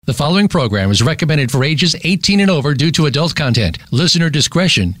The following program is recommended for ages 18 and over due to adult content. Listener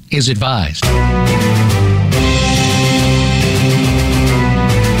discretion is advised.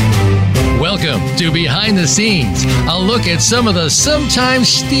 Welcome to Behind the Scenes, a look at some of the sometimes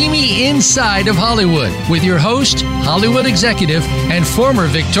steamy inside of Hollywood with your host, Hollywood executive, and former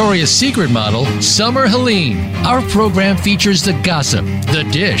Victoria's Secret model, Summer Helene. Our program features the gossip, the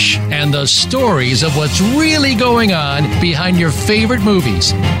dish, and the stories of what's really going on behind your favorite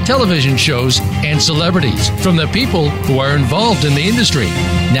movies, television shows, and celebrities from the people who are involved in the industry.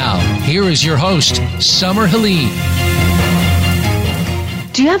 Now, here is your host, Summer Helene.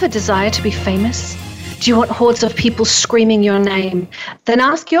 Do you have a desire to be famous? Do you want hordes of people screaming your name? Then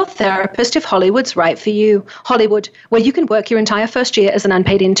ask your therapist if Hollywood's right for you. Hollywood, where you can work your entire first year as an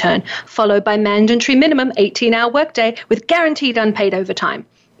unpaid intern, followed by mandatory minimum 18-hour workday with guaranteed unpaid overtime.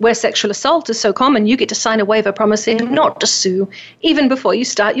 Where sexual assault is so common, you get to sign a waiver promising not to sue, even before you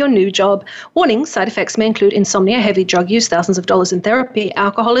start your new job. Warning, side effects may include insomnia, heavy drug use, thousands of dollars in therapy,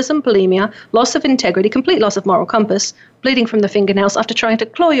 alcoholism, bulimia, loss of integrity, complete loss of moral compass, bleeding from the fingernails after trying to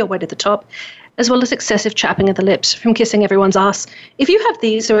claw your way to the top, as well as excessive chapping of the lips from kissing everyone's ass. If you have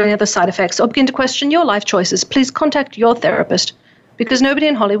these or any other side effects or begin to question your life choices, please contact your therapist, because nobody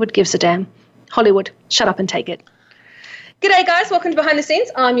in Hollywood gives a damn. Hollywood, shut up and take it. G'day guys, welcome to Behind the Scenes.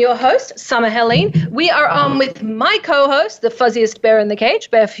 I'm your host, Summer Helene. We are on with my co-host, the fuzziest bear in the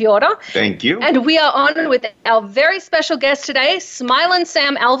cage, Bear Fiorda. Thank you. And we are on with our very special guest today, Smilin'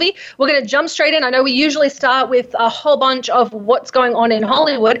 Sam Alvey. We're going to jump straight in. I know we usually start with a whole bunch of what's going on in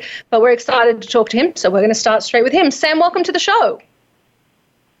Hollywood, but we're excited to talk to him, so we're going to start straight with him. Sam, welcome to the show.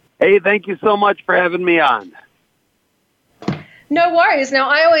 Hey, thank you so much for having me on. No worries. Now,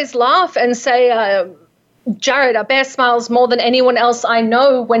 I always laugh and say, Jared, a bear smiles more than anyone else I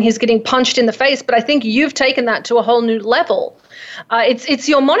know when he's getting punched in the face, but I think you've taken that to a whole new level. It's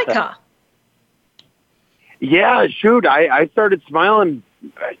your moniker. Yeah, shoot, I started smiling.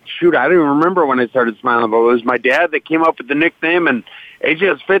 Shoot, I don't even remember when I started smiling, but it was my dad that came up with the nickname, and it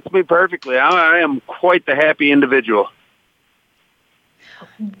just fits me perfectly. I am quite the happy individual.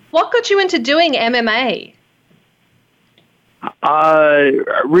 What got you into doing MMA?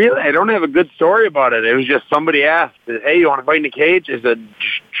 Really, I don't have a good story about it. It was just somebody asked, hey, you want to fight in a cage? I said,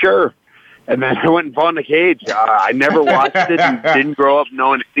 sure. And then I went and fought in a cage. I never watched it and didn't grow up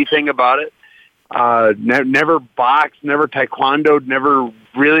knowing anything about it. Never boxed, never taekwondoed, never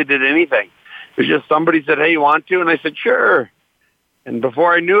really did anything. It was just somebody said, hey, you want to? And I said, sure. And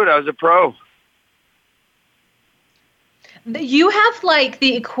before I knew it, I was a pro. You have like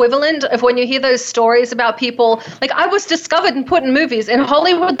the equivalent of when you hear those stories about people, like I was discovered and put in movies. In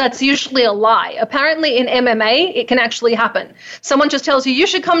Hollywood, that's usually a lie. Apparently in MMA, it can actually happen. Someone just tells you, you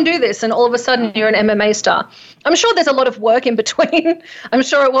should come do this, and all of a sudden you're an MMA star. I'm sure there's a lot of work in between. I'm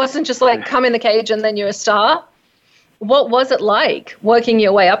sure it wasn't just like come in the cage and then you're a star. What was it like working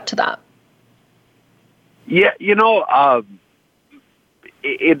your way up to that? Yeah,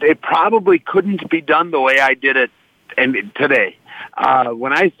 it probably couldn't be done the way I did it. And today,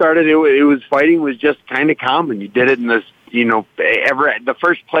 when I started, it was fighting was just kind of common. You did it in this, the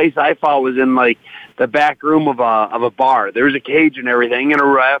first place I fought was in like the back room of a bar. There was a cage and everything, and a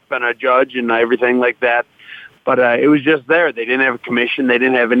ref and a judge and everything like that. But it was just there. They didn't have a commission. They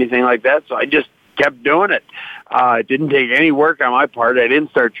didn't have anything like that. So I just kept doing it. It didn't take any work on my part. I didn't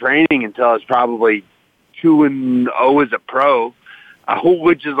start training until I was probably 2-0 as a pro,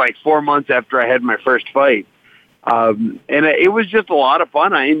 which is like 4 months after I had my first fight. And it was just a lot of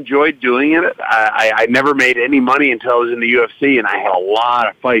fun. I enjoyed doing it. I never made any money until I was in the UFC, and I had a lot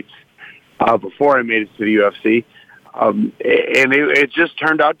of fights before I made it to the UFC. And it just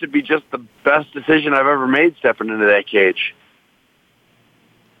turned out to be just the best decision I've ever made stepping into that cage.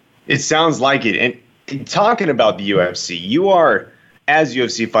 It sounds like it. And talking about the UFC, you are, as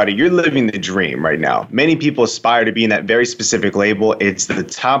UFC fighter, you're living the dream right now. Many people aspire to be in that very specific label. It's the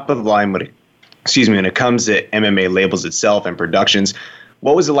top of the line when it comes to MMA labels itself and productions.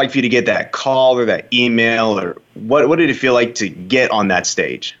 What was it like for you to get that call or that email, or what did it feel like to get on that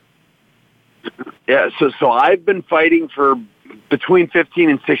stage? Yeah, so I've been fighting for between 15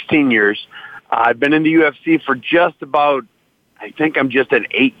 and 16 years. I've been in the UFC for just about, I think I'm just at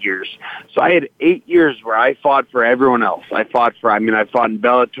 8 years. So I had 8 years where I fought for everyone else. I fought in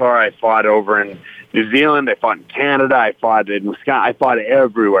Bellator, I fought over in New Zealand, I fought in Canada, I fought in Wisconsin, I fought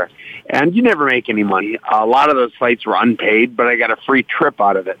everywhere. And you never make any money. A lot of those fights were unpaid, but I got a free trip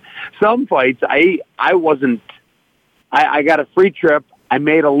out of it. Some fights, I got a free trip, I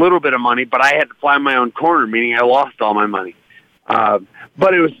made a little bit of money, but I had to fly my own corner, meaning I lost all my money.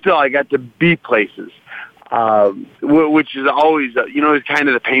 But it was still, I got to be places. which is always, is kind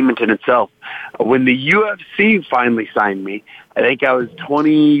of the payment in itself. When the UFC finally signed me, I think I was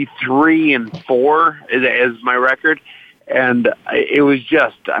 23-4 as my record. And it was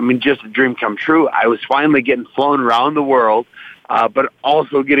just a dream come true. I was finally getting flown around the world, but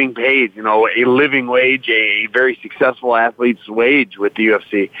also getting paid, a living wage, a very successful athlete's wage with the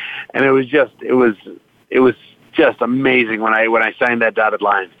UFC. And it was just amazing when I signed that dotted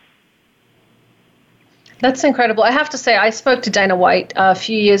line. That's incredible. I have to say, I spoke to Dana White a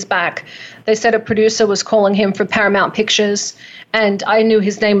few years back. They said a producer was calling him from Paramount Pictures, and I knew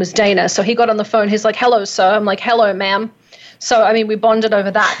his name was Dana. So he got on the phone. He's like, "Hello, sir." I'm like, "Hello, ma'am." So, we bonded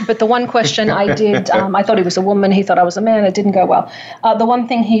over that. But the one question I did, I thought he was a woman. He thought I was a man. It didn't go well. The one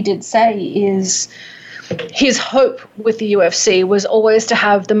thing he did say is his hope with the UFC was always to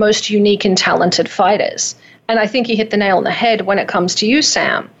have the most unique and talented fighters. And I think he hit the nail on the head when it comes to you,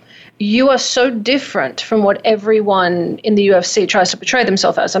 Sam. You are so different from what everyone in the UFC tries to portray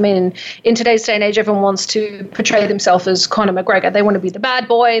themselves as. In today's day and age, everyone wants to portray themselves as Conor McGregor. They want to be the bad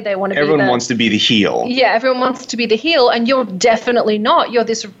boy. Everyone wants to be the heel. Yeah, everyone wants to be the heel, and you're definitely not. You're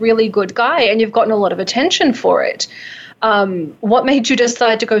this really good guy, and you've gotten a lot of attention for it. What made you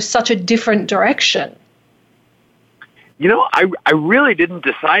decide to go such a different direction? I really didn't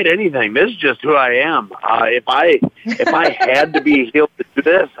decide anything. This is just who I am. If I had to be a heel to do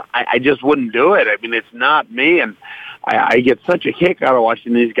this, I just wouldn't do it. It's not me, and I get such a kick out of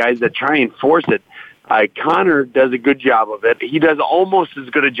watching these guys that try and force it. Conor does a good job of it. He does almost as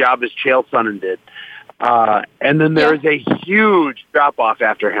good a job as Chael Sonnen did. And then there's a huge drop-off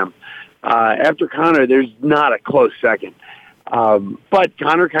after him. After Conor, there's not a close second. But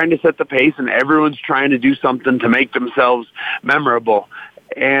Conor kind of set the pace, and everyone's trying to do something to make themselves memorable.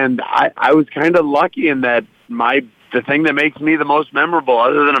 And I was kind of lucky in that the thing that makes me the most memorable,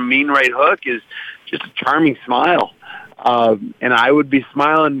 other than a mean right hook, is just a charming smile. And I would be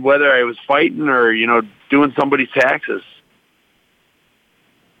smiling whether I was fighting or, doing somebody's taxes.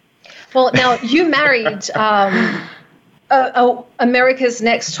 Well, now you married America's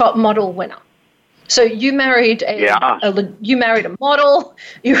Next Top Model winner. So you married a model.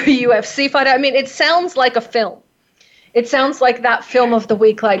 You're a UFC fighter. It sounds like a film. It sounds like that film of the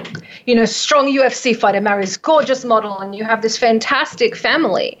week, strong UFC fighter marries gorgeous model, and you have this fantastic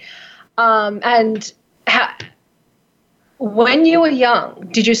family. When you were young,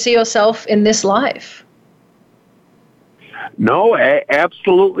 did you see yourself in this life? No,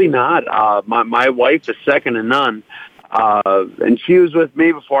 absolutely not. My wife is second to none. And she was with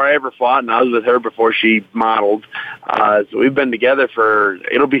me before I ever fought, and I was with her before she modeled. So we've been together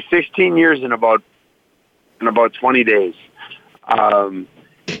it'll be 16 years in about 20 days. And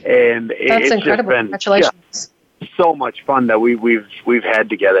that's it's incredible. Just been Congratulations. So much fun that we've had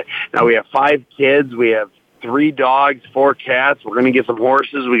together. Now we have 5 kids. We have 3 dogs, 4 cats. We're going to get some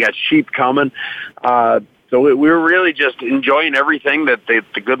horses. We got sheep coming. So we're really just enjoying everything that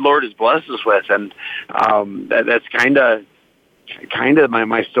the good Lord has blessed us with, and that's kind of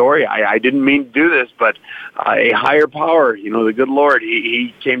my story. I didn't mean to do this, but a higher power, the good Lord,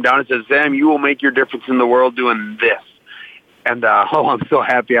 he came down and said, "Sam, you will make your difference in the world doing this." And I'm so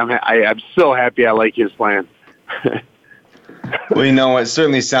happy. I'm so happy. I like His plan. Well, it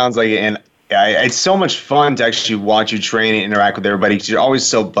certainly sounds like it, and it's so much fun to actually watch you train and interact with everybody because you're always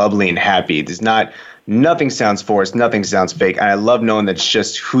so bubbly and happy. Nothing sounds forced. Nothing sounds fake. And I love knowing that's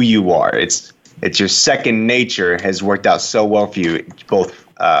just who you are. It's your second nature has worked out so well for you, both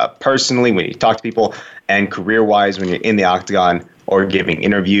personally when you talk to people and career-wise when you're in the octagon or giving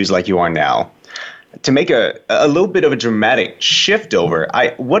interviews like you are now. To make a little bit of a dramatic shift over,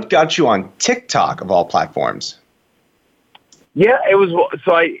 what got you on TikTok of all platforms? Yeah, it was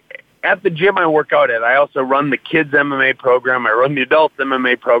at the gym I work out at, I also run the kids MMA program. I run the adult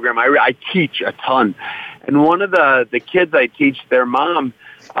MMA program. I teach a ton. And one of the kids I teach, their mom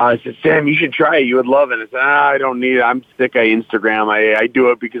said, "Sam, you should try it. You would love it." I said, "I don't need it. I'm sick of Instagram. I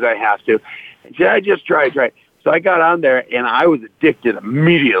do it because I have to." And she said, "I just try it." So I got on there, and I was addicted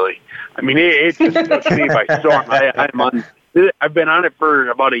immediately. It just took me by storm. I've been on it for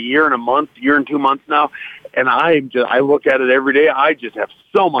about a year and 2 months now. And I look at it every day. I just have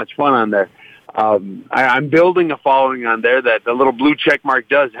so much fun on there. I'm building a following on there that the little blue check mark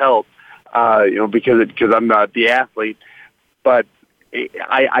does help, because I'm not the athlete. But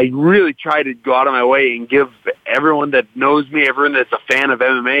I really try to go out of my way and give everyone that knows me, everyone that's a fan of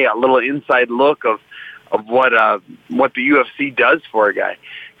MMA, a little inside look of what the UFC does for a guy.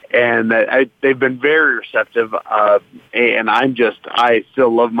 And they've been very receptive. And I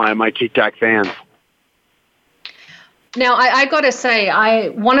still love my TikTok fans. Now, I got to say,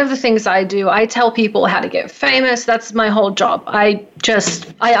 one of the things I do, I tell people how to get famous. That's my whole job. I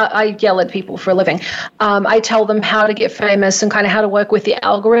yell at people for a living. I tell them how to get famous and kind of how to work with the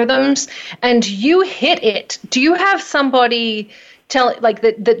algorithms. And you hit it. Do you have somebody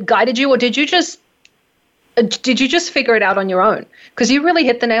that guided you, or did you just figure it out on your own? Because you really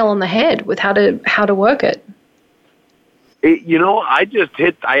hit the nail on the head with how to work it.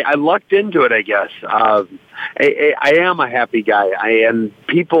 I lucked into it, I guess. I am a happy guy. And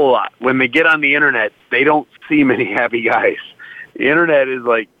people, when they get on the internet, they don't see many happy guys. The internet is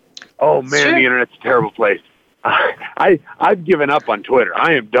like, oh man, sure. The internet's a terrible place. I've given up on Twitter.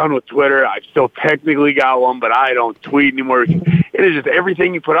 I am done with Twitter. I've still technically got one, but I don't tweet anymore. It is just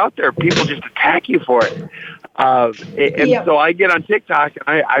everything you put out there. People just attack you for it. So I get on TikTok.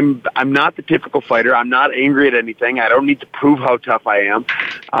 And I'm not the typical fighter. I'm not angry at anything. I don't need to prove how tough I am.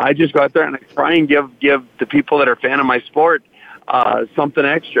 I just go out there and I try and give the people that are a fan of my sport something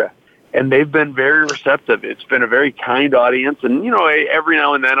extra. And they've been very receptive. It's been a very kind audience, and every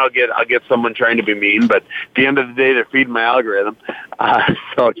now and then I'll get someone trying to be mean, but at the end of the day, they're feeding my algorithm.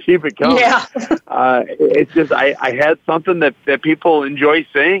 So keep it going. Yeah. It's just I had something that people enjoy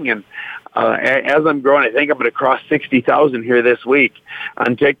saying, and as I'm growing, I think I'm going to cross 60,000 here this week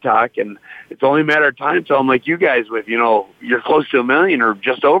on TikTok, and it's only a matter of time till I'm like you guys with you're close to 1 million or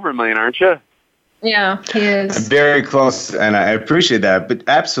just over 1 million, aren't you? Yeah, he is. Very close, and I appreciate that. But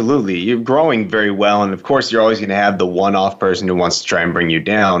absolutely, you're growing very well, and of course, you're always going to have the one-off person who wants to try and bring you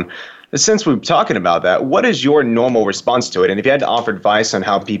down. Since we're talking about that, what is your normal response to it? And if you had to offer advice on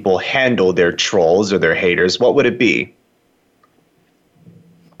how people handle their trolls or their haters, what would it be?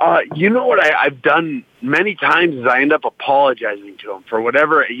 What I've done many times is I end up apologizing to them for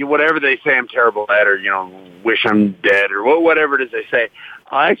whatever they say I'm terrible at, or wish I'm dead, or whatever it is they say.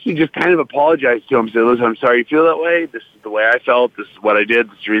 I actually just kind of apologize to them. Say, listen, I'm sorry you feel that way. This is the way I felt. This is what I did.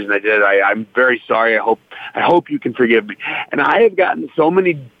 This is the reason I did. I'm very sorry. I hope you can forgive me. And I have gotten so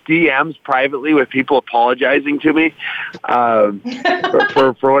many DMs privately with people apologizing to me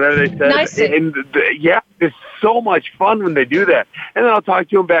for whatever they said. Nice. And it's so much fun when they do that. And then I'll talk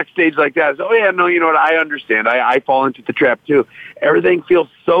to them backstage like that. So, I understand. I fall into the trap too. Everything feels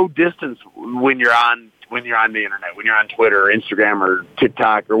so distant when you're on the internet, when you're on Twitter or Instagram or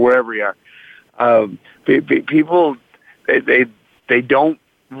TikTok or wherever you are. People, they don't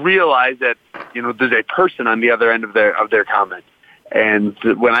realize that, there's a person on the other end of their comment. And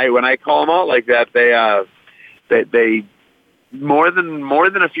when I call them out like that, they more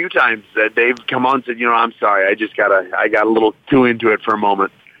than a few times that they've come on and said, I'm sorry, I got a little too into it for a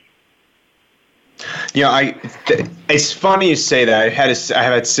moment. It's funny you say that. I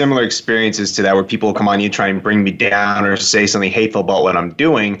have had similar experiences to that, where people come on you, try and bring me down or say something hateful about what I'm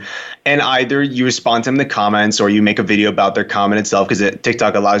doing, and either you respond to them in the comments or you make a video about their comment itself, because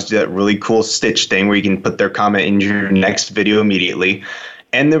TikTok allows you that really cool stitch thing where you can put their comment in your next video immediately,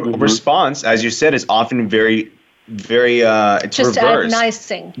 and the response, as you said, is often very it's just reverse.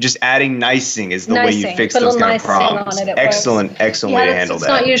 Just adding nicing is the way you fix those kind of problems. Excellent way to handle that. It's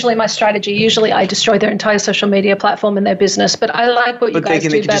not usually my strategy. Usually I destroy their entire social media platform and their business, but I like what you guys do better.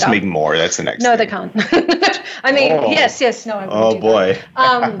 But they can just make more. That's the next thing. No, they can't. I mean, yes. No, I wouldn't do boy.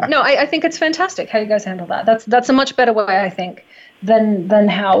 That. No, I think it's fantastic how you guys handle that. That's a much better way, I think, than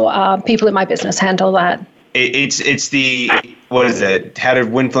how people in my business handle that. It's the, what is it? How to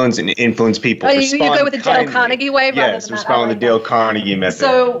influence people. You go with the Dale Carnegie way rather than that. Yes, respond with the Dale Carnegie method.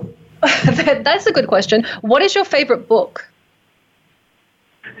 So that's a good question. What is your favorite book?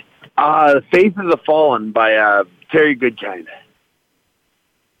 Faith of the Fallen by Terry Goodkind.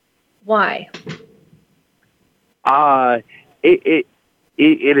 Why? It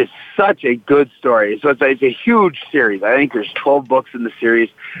is such a good story. So it's a huge series. I think there's 12 books in the series.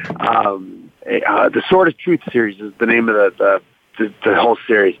 The Sword of Truth series is the name of the whole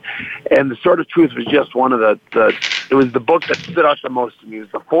series, and the Sword of Truth was just one of it was the book that stood out the most to me. It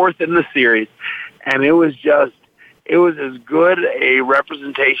was the fourth in the series, and it was as good a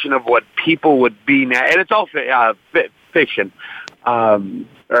representation of what people would be now, and it's all fiction, and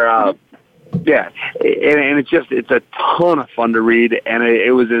it's a ton of fun to read, and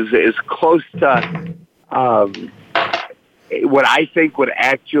it was as close to what I think would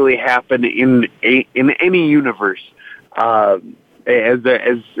actually happen in any universe as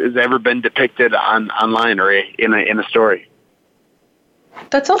ever been depicted online or in a story.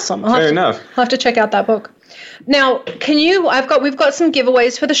 That's awesome. Fair enough. I'll have to check out that book. Now, we've got some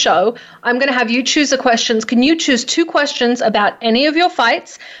giveaways for the show. I'm going to have you choose the questions. Can you choose 2 questions about any of your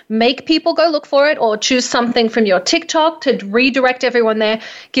fights, make people go look for it, or choose something from your TikTok to redirect everyone there?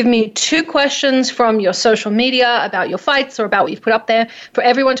 Give me 2 questions from your social media about your fights or about what you've put up there for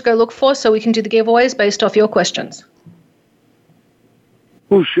everyone to go look for so we can do the giveaways based off your questions.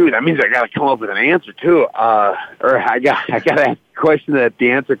 Oh, shoot. That means I got to come up with an answer, too. Or I got to ask a question that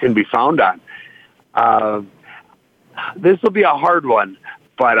the answer can be found on. This will be a hard one,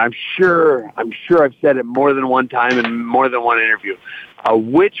 but I'm sure I've said it more than one time in more than one interview.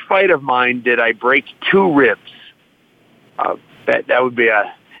 Which fight of mine did I break 2 ribs? That would be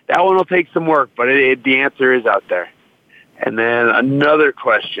that one will take some work, but the answer is out there. And then another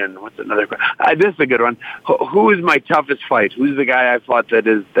question. What's another question? This is a good one. Who is my toughest fight? Who's the guy I fought that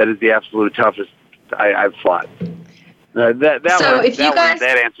is the absolute toughest I've fought? That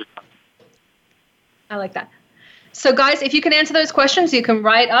answer. I like that. So, guys, if you can answer those questions, you can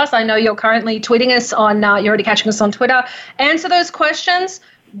write us. I know you're currently tweeting us on, you're already catching us on Twitter. Answer those questions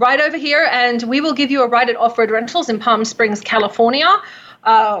right over here, and we will give you a ride at Off-Road Rentals in Palm Springs, California.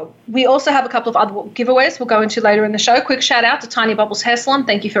 We also have a couple of other giveaways we'll go into later in the show. Quick shout out to Tiny Bubbles Hair Salon.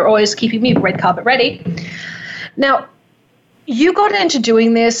 Thank you for always keeping me red carpet ready. Now, you got into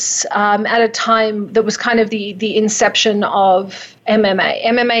doing this at a time that was kind of the inception of MMA.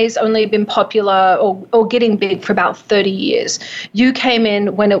 MMA's only been popular or getting big for about 30 years. You came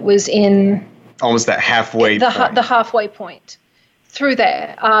in when it was in almost that halfway point. The halfway point through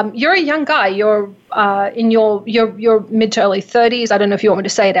there. You're a young guy. You're in your mid to early 30s. I don't know if you want me to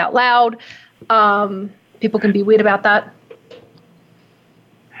say it out loud. People can be weird about that.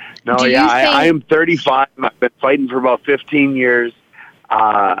 No, I am 35. I've been fighting for about 15 years.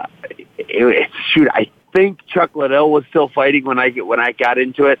 I think Chuck Liddell was still fighting when I got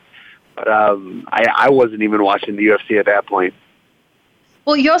into it, but I wasn't even watching the UFC at that point.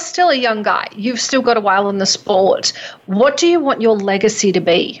 Well, you're still a young guy. You've still got a while in the sport. What do you want your legacy to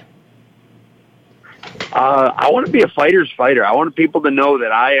be? I want to be a fighter's fighter. I want people to know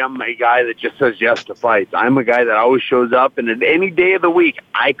that I am a guy that just says yes to fights. I'm a guy that always shows up, and at any day of the week,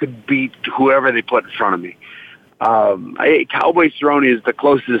 I could beat whoever they put in front of me. Cowboy Cerrone is the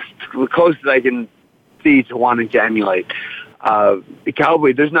closest I can see to wanting to emulate. The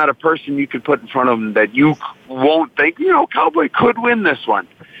Cowboy, there's not a person you could put in front of him that you won't think, Cowboy could win this one.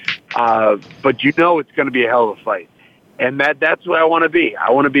 But it's going to be a hell of a fight. And that's what I want to be.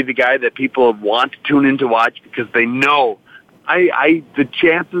 I want to be the guy that people want to tune in to watch because they know the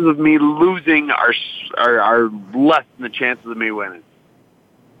chances of me losing are less than the chances of me winning.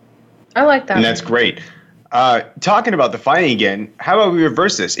 I like that. And that's great. Talking about the fighting again, how about we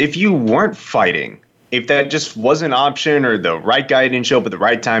reverse this? If you weren't fighting, if that just wasn't an option or the right guy didn't show up at the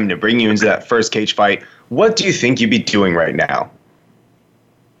right time to bring you into that first cage fight, what do you think you'd be doing right now?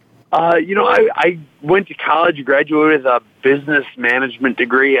 I went to college, graduated with a business management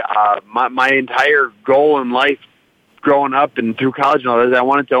degree. My entire goal in life growing up and through college and all that, I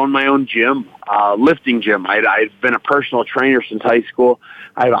wanted to own my own gym, lifting gym. I've been a personal trainer since high school.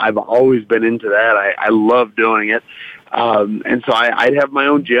 I've always been into that. I love doing it. And so I'd have my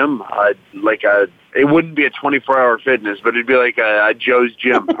own gym, it wouldn't be a 24-hour fitness, but it'd be like a Joe's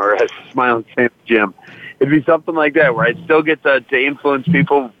Gym or a Smiling Sam's Gym. It'd be something like that where I'd still get to influence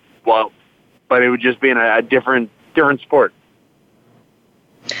people. Well, but it would just be in a different sport.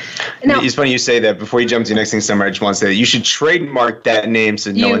 Now, it's funny you say that. Before you jump to the next thing, Summer, I just want to say that you should trademark that name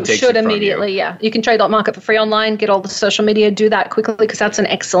so no one takes it from you. You should immediately, yeah. You can trademark it for free online, get all the social media, do that quickly because that's an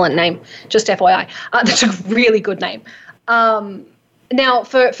excellent name, just FYI. That's a really good name. Now,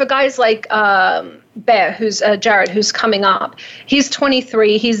 for guys like Bear, who's Jared, who's coming up, he's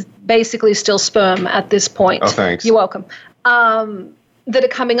 23. He's basically still sperm at this point. Oh, thanks. You're welcome. That are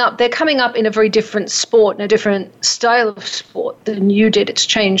coming up, they're coming up in a very different sport and a different style of sport than you did. It's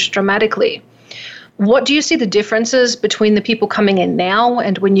changed dramatically. What do you see the differences between the people coming in now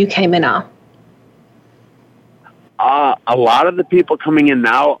and when you came in are? A lot of the people coming in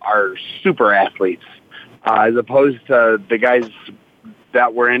now are super athletes, as opposed to the guys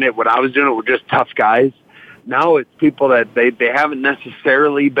that were in it. When I was doing it were just tough guys. Now it's people that they haven't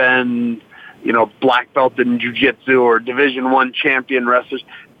necessarily been black belt in jiu-jitsu or Division I champion wrestlers.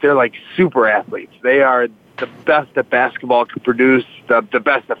 They're like super athletes. They are the best that basketball can produce, the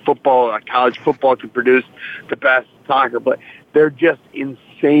best that football, college football can produce, the best soccer. But they're just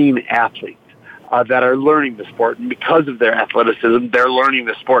insane athletes that are learning the sport. And because of their athleticism, they're learning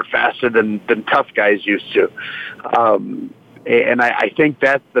the sport faster than tough guys used to. And I think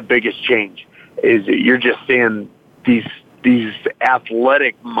that's the biggest change is you're just seeing these these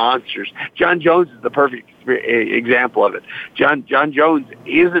athletic monsters. John Jones is the perfect example of it. John Jones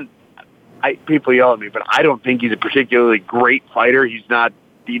isn't. People yell at me, but I don't think he's a particularly great fighter. He's not.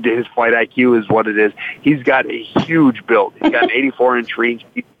 His fight IQ is what it is. He's got a huge build. He's got an 84-inch range.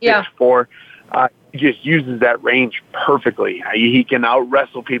 He's 6'4". He just uses that range perfectly. He can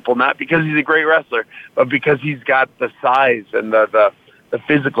out-wrestle people, not because he's a great wrestler, but because he's got the size and the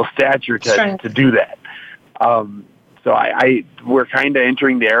physical stature to do that. So we're kind of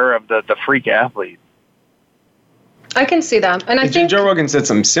entering the era of the freak athlete. I can see that. And I think Joe Rogan said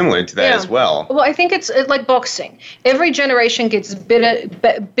something similar to that as well. Well, I think it's like boxing. Every generation gets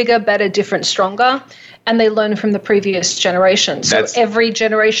bigger, better, different, stronger, and they learn from the previous generation. So every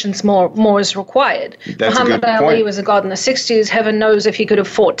generation's more is required. Muhammad Ali was a god in the 60s. Heaven knows if he could have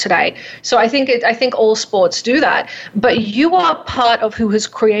fought today. So I think all sports do that. But you are part of who has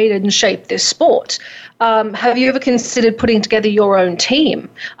created and shaped this sport. Have you ever considered putting together your own team?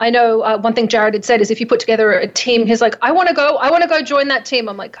 I know one thing Jared had said is if you put together a team, he's like, I want to go join that team.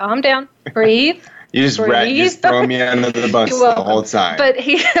 I'm like, calm down, breathe. You just throw me under the bus the whole time. But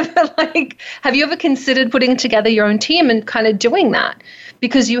have you ever considered putting together your own team and kind of doing that?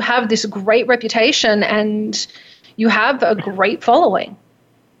 Because you have this great reputation and you have a great following.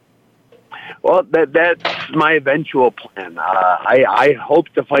 Well, that's my eventual plan. I hope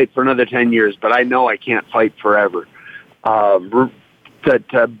to fight for another 10 years, but I know I can't fight forever.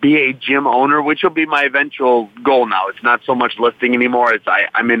 To be a gym owner, which will be my eventual goal now. It's not so much lifting anymore.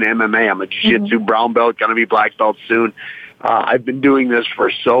 I'm in MMA. I'm a jiu-jitsu brown belt, going to be black belt soon. I've been doing this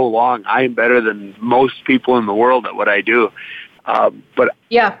for so long. I am better than most people in the world at what I do. But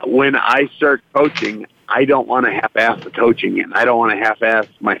when I start coaching, I don't want to half-ass the coaching, and I don't want to half-ass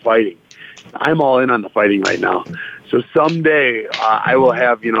my fighting. I'm all in on the fighting right now. So someday I will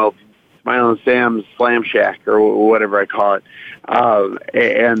have, Smiling Sam's Slam Shack or whatever I call it.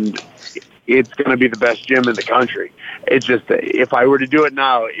 And it's going to be the best gym in the country. It's just, if I were to do it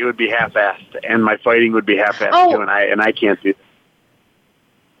now, it would be half-assed, and my fighting would be half-assed too, and I can't do that.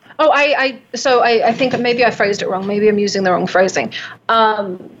 Oh, I think maybe I phrased it wrong. Maybe I'm using the wrong phrasing.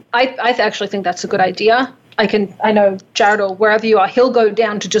 I actually think that's a good idea. I know Jared or wherever you are, he'll go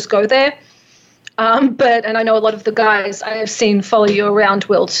down to just go there. And I know a lot of the guys I have seen follow you around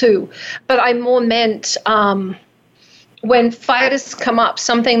will too. But I more meant when fighters come up,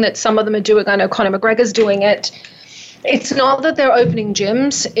 something that some of them are doing, I know Conor McGregor's doing it, it's not that they're opening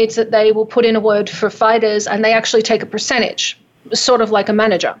gyms, it's that they will put in a word for fighters and they actually take a percentage, sort of like a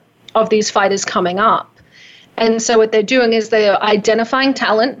manager of these fighters coming up. And so what they're doing is they're identifying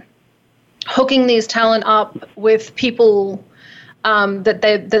talent, hooking these talent up with people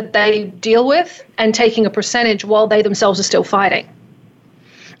that they deal with and taking a percentage while they themselves are still fighting.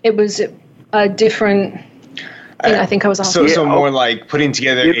 It was a different thing I think I was asking. So more like putting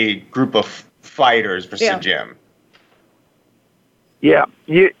together a group of fighters versus a gym. Yeah.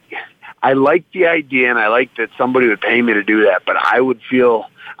 I like the idea, and I like that somebody would pay me to do that, but I wouldn't feel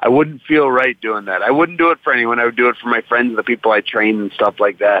right doing that. I wouldn't do it for anyone. I would do it for my friends, the people I train and stuff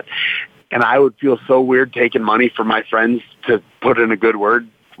like that. And I would feel so weird taking money from my friends to put in a good word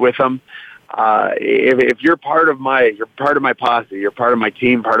with them. If you're part of my posse, you're part of my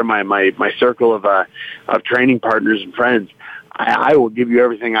team, part of my circle of training partners and friends, I will give you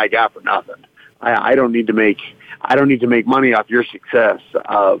everything I got for nothing. I don't need to make money off your success.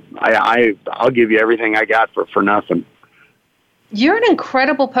 I'll give you everything I got for nothing. You're an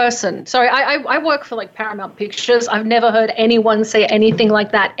incredible person. Sorry, I work for Paramount Pictures. I've never heard anyone say anything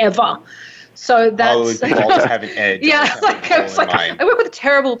like that ever. So that's people always have an edge. Yeah, I work with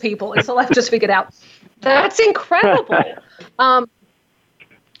terrible people. It's all I've just figured out. That's incredible. How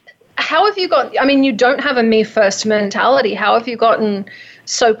have you got? I mean, you don't have a me first mentality. How have you gotten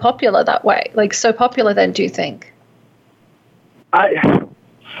so popular that way? So popular then? Do you think? At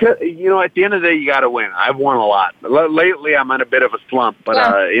the end of the day, you got to win. I've won a lot. Lately, I'm on a bit of a slump,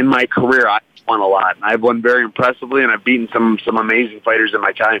 but in my career, I've won a lot. I've won very impressively, and I've beaten some amazing fighters in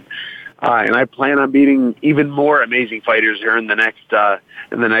my time. And I plan on beating even more amazing fighters here in the next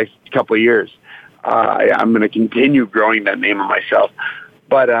couple of years. I'm going to continue growing that name of myself.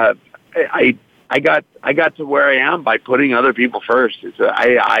 But I got to where I am by putting other people first.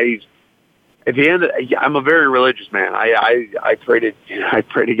 At the end, I'm a very religious man. I pray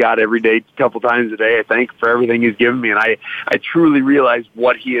to God every day, a couple times a day. I thank him for everything he's given me, and I truly realize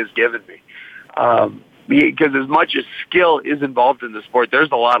what he has given me. Because as much as skill is involved in the sport,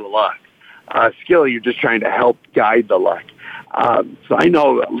 there's a lot of luck. skill. You're just trying to help guide the luck. So I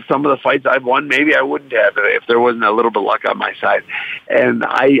know some of the fights I've won, maybe I wouldn't have if there wasn't a little bit of luck on my side. And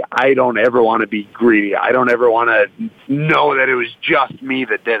I don't ever want to be greedy. I don't ever want to know that it was just me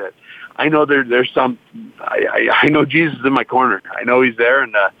that did it. I know there's some. I know Jesus is in my corner. I know He's there,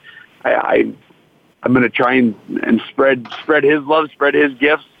 and I'm going to try and spread His love, spread His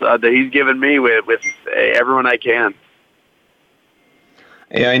gifts that He's given me with everyone I can.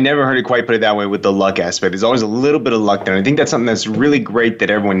 Yeah, I never heard it quite put it that way with the luck aspect. There's always a little bit of luck there. And I think that's something that's really great that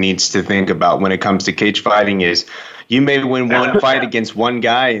everyone needs to think about when it comes to cage fighting is you may win one fight against one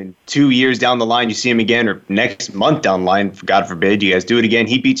guy and 2 years down the line you see him again, or next month down the line, God forbid, you guys do it again,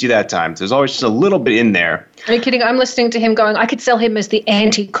 he beats you that time. So there's always just a little bit in there. Are you kidding? I'm listening to him going, I could sell him as the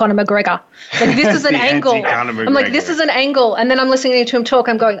anti-Conor McGregor. Like, this is an angle. I'm like, this is an angle. And then I'm listening to him talk.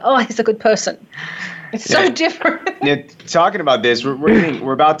 I'm going, oh, he's a good person. It's so different. Yeah, talking about this, we're getting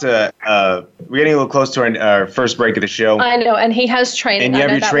a little close to our first break of the show. I know, and he has training. And you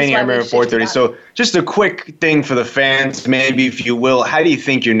have your training at 4:30. So just a quick thing for the fans, maybe, if you will. How do you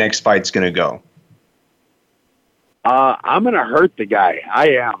think your next fight's going to go? I'm going to hurt the guy. I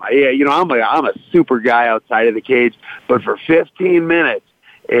am. I'm a super guy outside of the cage, but for 15 minutes,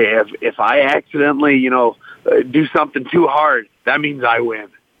 if I accidentally, do something too hard, that means I win.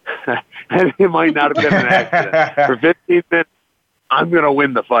 And it might not have been an accident. For 15 minutes, I'm going to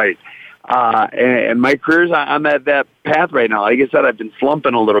win the fight. And my career's on that path right now. Like I said, I've been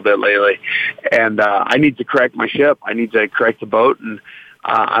slumping a little bit lately, and I need to correct my ship. I need to correct the boat, and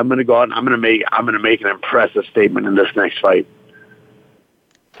I'm going to go out and I'm going to make an impressive statement in this next fight.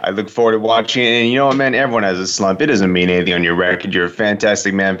 I look forward to watching it. And you know what, man? Everyone has a slump. It doesn't mean anything on your record. You're a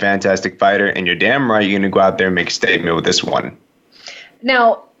fantastic man, fantastic fighter, and you're damn right you're going to go out there and make a statement with this one.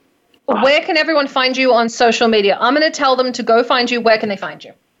 Now, where can everyone find you on social media? I'm going to tell them to go find you. Where can they find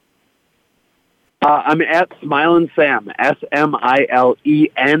you? I'm at Smilin' Sam,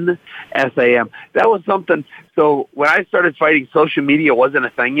 SmilenSam. That was something. So when I started fighting, social media wasn't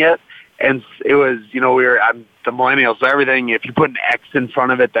a thing yet. And it was, I'm the millennial, so everything, if you put an X in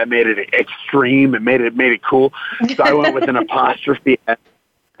front of it, that made it extreme. It made it cool. So I went with an apostrophe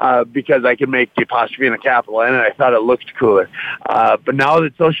because I could make the apostrophe in a capital N, and I thought it looked cooler. But now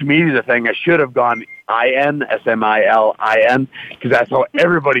that social media is a thing, I should have gone Smilin, because that's how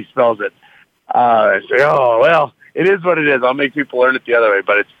everybody spells it. It is what it is. I'll make people learn it the other way,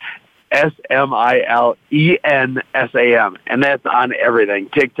 but it's SmilenSam, and that's on everything.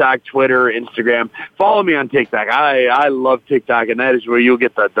 TikTok, Twitter, Instagram. Follow me on TikTok. I love TikTok, and that is where you'll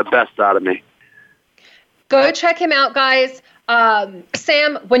get the best out of me. Go check him out, guys.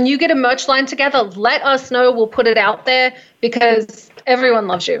 Sam, when you get a merch line together, let us know. We'll put it out there because everyone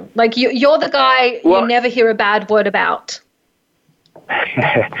loves you. Like, you're the guy you never hear a bad word about.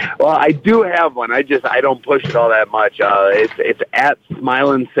 Well, I do have one. I don't push it all that much. It's at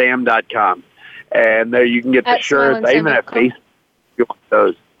SmilenSam.com, and there you can get the shirts. I even have Facebook if you want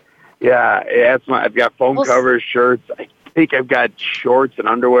those. Yeah, I've got phone covers, shirts. I think I've got shorts and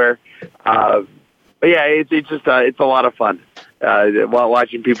underwear. But yeah, it's a lot of fun. While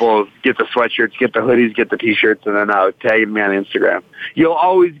watching people get the sweatshirts, get the hoodies, get the t-shirts, and then tagging me on Instagram. You'll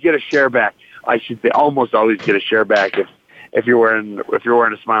always get a share back. I should say almost always get a share back if you're wearing a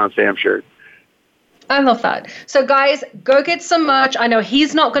Smilin' Sam shirt. I love that. So guys, go get some merch. I know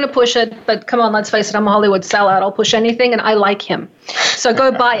he's not going to push it, but come on, let's face it, I'm a Hollywood sellout. I'll push anything, and I like him. So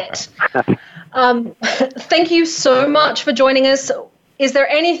go buy it. Thank you so much for joining us. Is there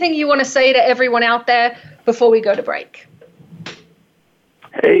anything you want to say to everyone out there before we go to break?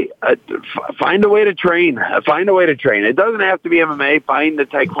 Hey, find a way to train. Find a way to train. It doesn't have to be MMA. Find the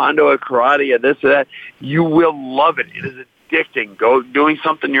taekwondo or karate or this or that. You will love it. It is addicting. Go doing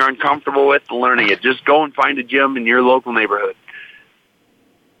something you're uncomfortable with, learning it. Just go and find a gym in your local neighborhood.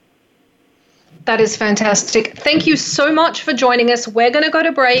 That is fantastic. Thank you so much for joining us. We're going to go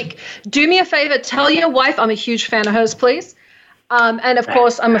to break. Do me a favor. Tell your wife I'm a huge fan of hers, please. And, of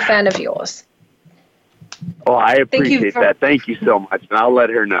course, I'm a fan of yours. Oh, I appreciate that. Thank you so much, and I'll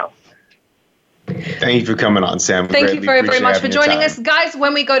let her know. Thank you for coming on, Sam. Thank you very, very much for joining us. Guys, we're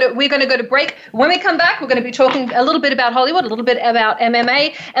going to go to break. When we come back, we're going to be talking a little bit about Hollywood, a little bit about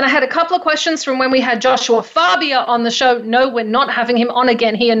MMA. And I had a couple of questions from when we had Joshua Fabia on the show. No, we're not having him on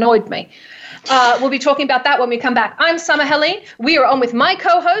again. He annoyed me. We'll be talking about that when we come back. I'm Summer Helene. We are on with my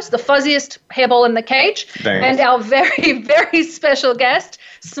co-host, the fuzziest hairball in the cage, and our very, very special guest,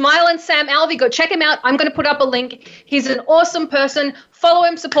 Smilin' Sam Alvey. Go check him out. I'm going to put up a link. He's an awesome person. Follow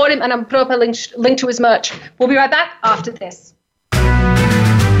him, support him, and I'm going to put up a link to his merch. We'll be right back after this.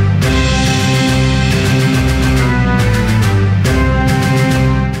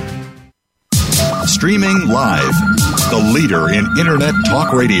 Streaming live. The leader in Internet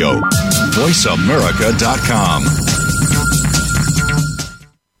talk radio. VoiceAmerica.com.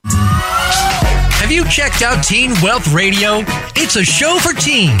 Have you checked out Teen Wealth Radio? It's a show for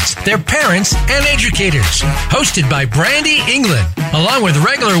teens, their parents, and educators. Hosted by Brandy England. Along with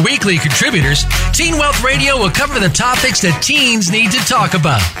regular weekly contributors, Teen Wealth Radio will cover the topics that teens need to talk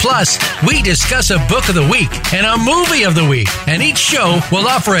about. Plus, we discuss a book of the week and a movie of the week. And each show will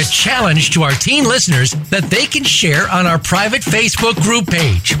offer a challenge to our teen listeners that they can share on our private Facebook group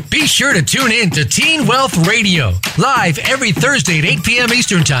page. Be sure to tune in to Teen Wealth Radio, live every Thursday at 8 p.m.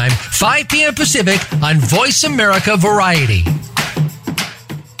 Eastern Time, 5 p.m. Pacific on Voice America Variety.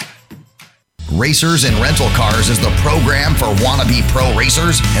 Racers and Rental Cars is the program for wannabe pro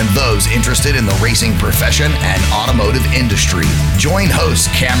racers and those interested in the racing profession and automotive industry. Join hosts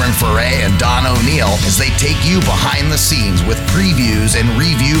Cameron Foray and Don O'Neill as they take you behind the scenes with previews and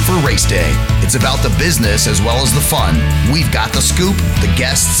review for race day. It's about the business as well as the fun. We've got the scoop, the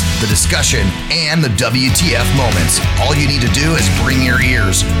guests, the discussion, and the WTF moments. All you need to do is bring your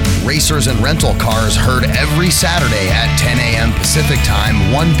ears. Racers and Rental Cars heard every Saturday at 10 a.m. Pacific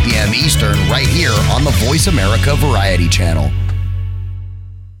Time, 1 p.m. Eastern, right here on the Voice America Variety Channel.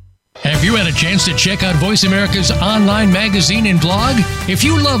 Have you had a chance to check out Voice America's online magazine and blog? If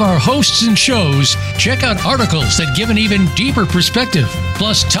you love our hosts and shows, check out articles that give an even deeper perspective,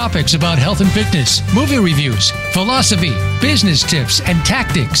 plus topics about health and fitness, movie reviews, philosophy, business tips and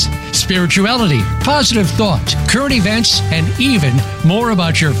tactics, spirituality, positive thought, current events, and even more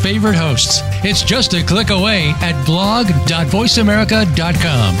about your favorite hosts. It's just a click away at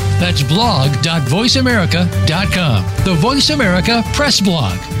blog.voiceamerica.com. That's blog.voiceamerica.com. The Voice America Press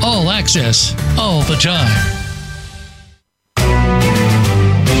Blog. All access, all the time.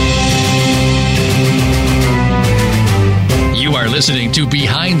 You are listening to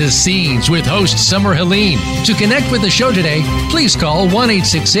Behind the Scenes with host Summer Helene. To connect with the show today, please call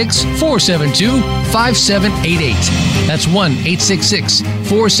 1-866-472-5788. That's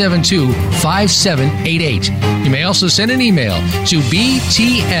 1-866-472-5788. You may also send an email to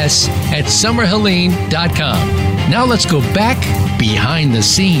bts@summerhelene.com. Now let's go back behind the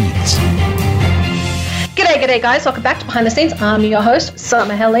scenes. G'day, guys. Welcome back to Behind the Scenes. I'm your host,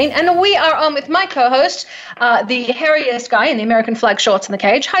 Summer Helene, and we are on with my co-host, the hairiest guy in the American flag shorts in the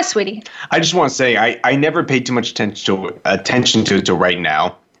cage. Hi, sweetie. I just want to say I never paid too much attention to it till right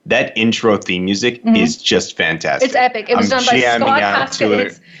now. That intro theme music is just fantastic. It's epic. It was done by Scott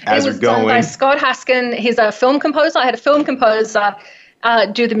Haskin. It was done by Scott Haskin. He's a film composer. I had a film composer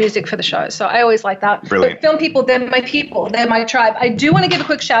do the music for the show. So I always like that. Brilliant. But film people, they're my people. They're my tribe. I do want to give a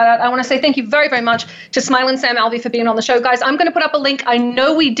quick shout out. I want to say thank you very, very much to Smilin' Sam Alvey for being on the show. Guys, I'm going to put up a link. I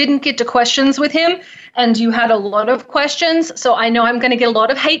know we didn't get to questions with him, and you had a lot of questions. So I know I'm going to get a lot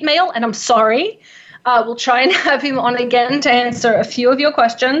of hate mail, and I'm sorry. We'll try and have him on again to answer a few of your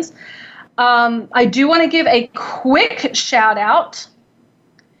questions. I do want to give a quick shout out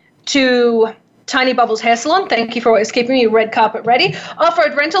to Tiny Bubbles Hair Salon. Thank you for always keeping me red carpet ready.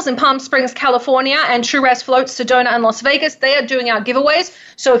 Off-road rentals in Palm Springs, California, and True Res Floats, Sedona, and Las Vegas. They are doing our giveaways.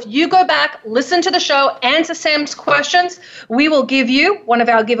 So if you go back, listen to the show, answer Sam's questions, we will give you one of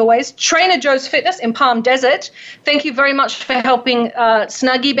our giveaways. Trainer Joe's Fitness in Palm Desert. Thank you very much for helping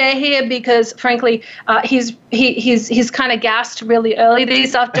Snuggy Bear here, because frankly, he's kind of gassed really early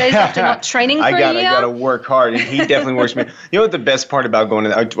these days after not training for a year. I got to work hard, and he definitely works me. You know what the best part about going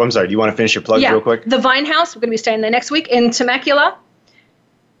to I'm sorry, do you want to finish your plug real quick? The Vine House, we're going to be staying there next week in Temecula.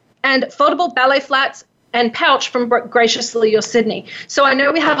 And foldable ballet flats and pouch from Graciously Your Sydney. So I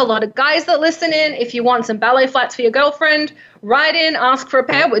know we have a lot of guys that listen in. If you want some ballet flats for your girlfriend, write in, ask for a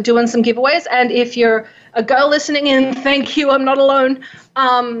pair. We're doing some giveaways. And if you're a girl listening in, thank you, I'm not alone.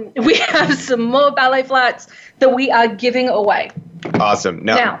 We have some more ballet flats that we are giving away. Awesome.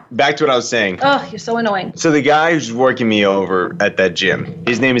 Now, back to what I was saying. Oh, you're so annoying. So the guy who's working me over at that gym,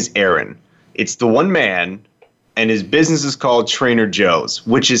 his name is Aaron. It's the one man, and his business is called Trainer Joe's,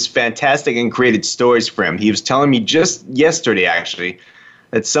 which is fantastic and created stories for him. He was telling me just yesterday, actually,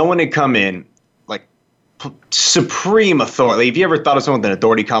 that someone had come in, like supreme authority. If you ever thought of someone with an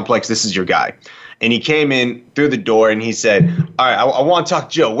authority complex, this is your guy. And he came in through the door and he said, all right, I want to talk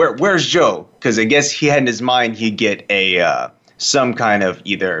to Joe. Where's Joe? Because I guess he had in his mind he'd get some kind of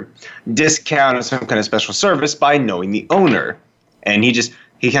either discount or some kind of special service by knowing the owner. And he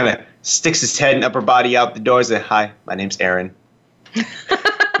kind of sticks his head and upper body out the door and says, hi, my name's Aaron.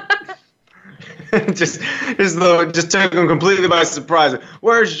 just took him completely by surprise.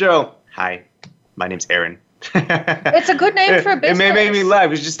 Where's Joe? Hi, my name's Aaron. It's a good name for a business. It made me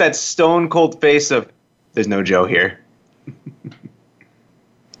laugh. It's just that stone cold face of, there's no Joe here.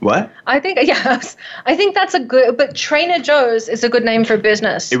 What? I think that's a good, but Trainer Joe's is a good name for a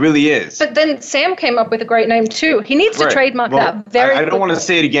business. It really is. But then Sam came up with a great name too. He needs to trademark that very I don't want to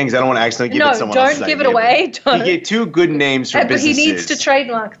say it again because I don't want to accidentally give it someone else. No, don't give it away. Don't. He gave two good names for businesses. But he needs to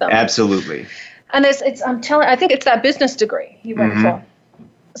trademark them. Absolutely. And I think it's that business degree he went for.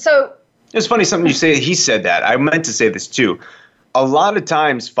 So it's funny something you say. He said that. I meant to say this too. A lot of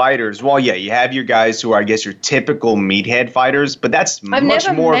times fighters, well, yeah, you have your guys who are, I guess, your typical meathead fighters, but that's much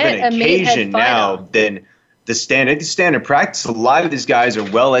more of an occasion now than the standard practice. A lot of these guys are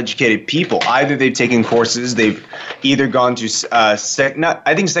well-educated people. Either they've taken courses, they've either gone to I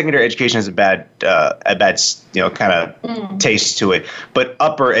think secondary education has a bad kind of taste to it, but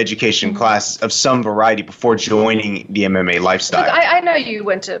upper education class of some variety before joining the MMA lifestyle. Look, I know you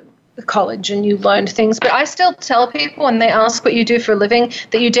went to college and you learned things, but I still tell people when they ask what you do for a living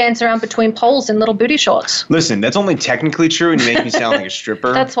that you dance around between poles in little booty shorts. Listen, that's only technically true and you make me sound like a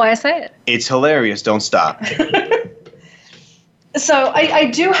stripper. That's why I say it. It's hilarious. Don't stop. So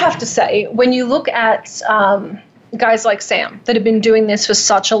I do have to say, when you look at guys like Sam that have been doing this for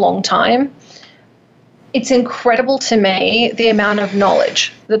such a long time, it's incredible to me the amount of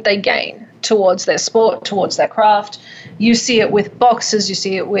knowledge that they gain towards their sport, towards their craft. You see it with boxers, you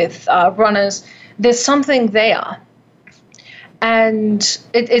see it with runners. There's something there. And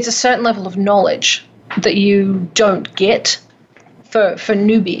it's a certain level of knowledge that you don't get for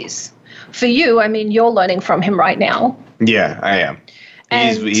newbies. For you, I mean, you're learning from him right now. Yeah, I am.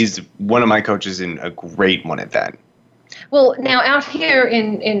 He's one of my coaches and a great one at that. Well, now out here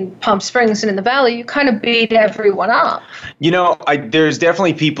in Palm Springs and in the Valley, you kind of beat everyone up. You know, there's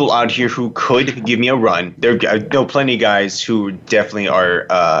definitely people out here who could give me a run. I know plenty of guys who definitely are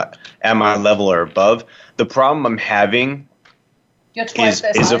at my level or above. The problem I'm having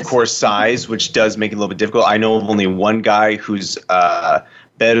is of course size, which does make it a little bit difficult. I know of only one guy who's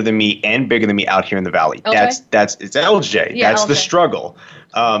better than me and bigger than me out here in the Valley. LJ? It's LJ. Yeah, that's LJ. The struggle.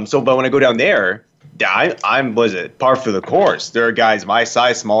 But when I go down there, I'm par for the course. There are guys my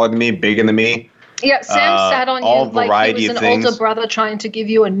size, smaller than me, bigger than me. Yeah, Sam sat on you like he was an older brother trying to give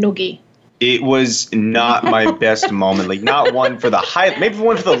you a noogie. It was not my best moment. Like, not one for the high, maybe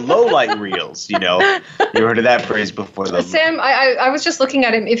one for the low light reels. You know, you heard of that phrase before. Sam, I was just looking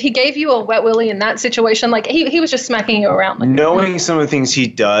at him. If he gave you a wet willy in that situation, like he was just smacking you around. Like, knowing some of the things he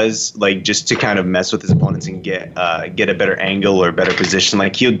does, like just to kind of mess with his opponents and get a better angle or a better position.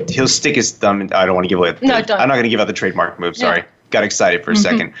 Like he'll stick his thumb. I don't want to give away. No, don't. I'm not going to give out the trademark move. Sorry, yeah. Got excited for a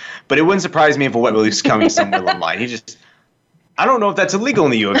second. But it wouldn't surprise me if a wet willy was coming somewhere online. I don't know if that's illegal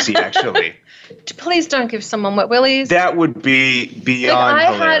in the UFC, actually. Please don't give someone wet willies. That would be beyond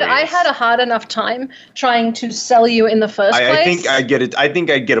hilarious. I had a hard enough time trying to sell you in the first place. I think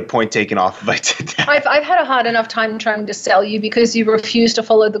I'd get a point taken off if I did that. I've had a hard enough time trying to sell you because you refuse to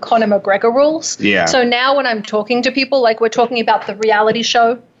follow the Conor McGregor rules. Yeah. So now when I'm talking to people, like we're talking about the reality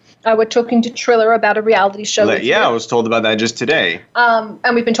show, we're talking to Triller about a reality show. I was told about that just today.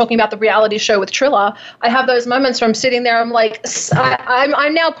 And we've been talking about the reality show with Triller. I have those moments where I'm sitting there, I'm like,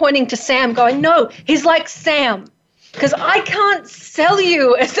 I'm now pointing to Sam going, no, he's like Sam. Because I can't sell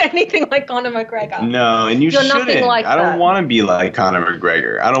you as anything like Conor McGregor. No, and you're shouldn't. Nothing like I don't want to be like Conor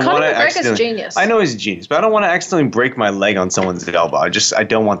McGregor. I don't want to accidentally. Genius. I know he's a genius, but I don't want to accidentally break my leg on someone's elbow. I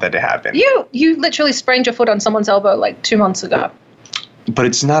don't want that to happen. You literally sprained your foot on someone's elbow like 2 months ago. But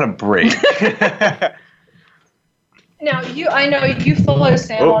it's not a break. Now I know you follow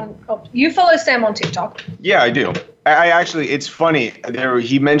Sam on TikTok. Yeah, I do. I actually, it's funny.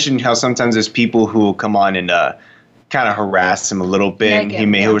 He mentioned how sometimes there's people who will come on and kind of harass him a little bit, and he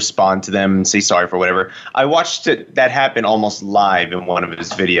may respond to them and say sorry for whatever. I watched that happen almost live in one of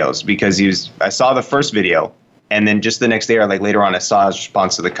his videos because I saw the first video, and then just the next day or like later on, I saw his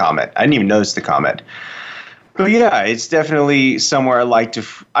response to the comment. I didn't even notice the comment. But yeah, it's definitely somewhere I like to.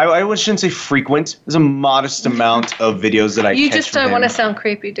 I shouldn't say frequent. There's a modest amount of videos that I. You just don't want to sound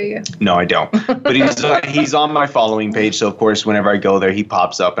creepy, do you? No, I don't. But he's on my following page, so of course, whenever I go there, he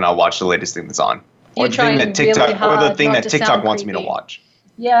pops up, and I'll watch the latest thing that's on, or the thing that TikTok wants me to watch.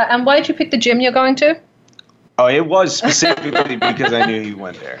 Yeah, and why did you pick the gym you're going to? Oh, it was specifically because I knew he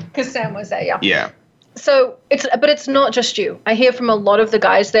went there. Because Sam was there, yeah. Yeah. So it's not just you. I hear from a lot of the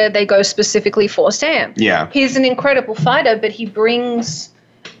guys there, they go specifically for Sam. Yeah. He's an incredible fighter, but he brings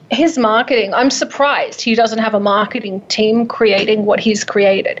his marketing. I'm surprised he doesn't have a marketing team creating what he's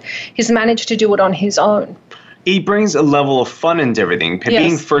created. He's managed to do it on his own. He brings a level of fun into everything. Yes.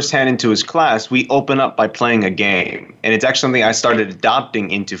 Being firsthand into his class, we open up by playing a game. And it's actually something I started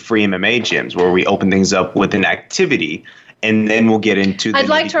adopting into free MMA gyms where we open things up with an activity. and then we'll get into the I'd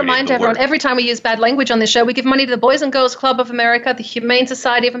like to remind everyone, every time we use bad language on this show, we give money to the Boys and Girls Club of America, the Humane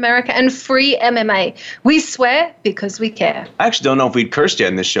Society of America, and Free MMA. We swear because we care. I actually don't know if we'd cursed yet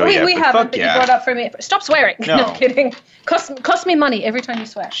in this show yet. We haven't, but you brought up for me. Stop swearing. No. I'm kidding. Cost me money every time you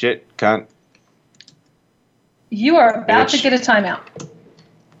swear. Shit, cunt. You are about to get a timeout.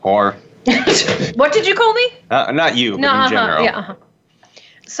 Whore. What did you call me? Not you, but in general. Yeah,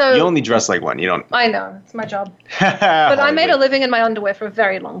 So you only dress like one. You don't. I know. It's my job. But I made a living in my underwear for a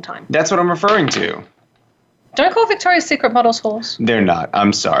very long time. That's what I'm referring to. Don't call Victoria's Secret models whores. They're not.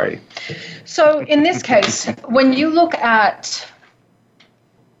 I'm sorry. So in this case, when you look at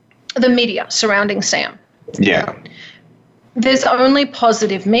the media surrounding Sam. Yeah. There's only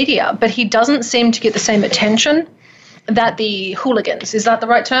positive media, but he doesn't seem to get the same attention that the hooligans. Is that the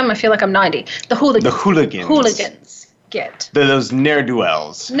right term? I feel like I'm 90. The hooligans. Hooligans get. Those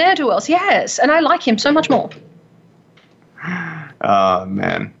ne'er-do-wells. Ne'er-do-wells, yes. And I like him so much more. Oh,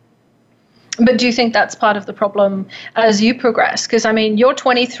 man. But do you think that's part of the problem as you progress? Because, I mean, you're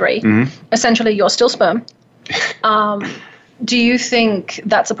 23. Mm-hmm. Essentially, you're still sperm. Do you think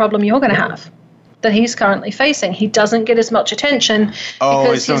that's a problem you're going to have? That he's currently facing. He doesn't get as much attention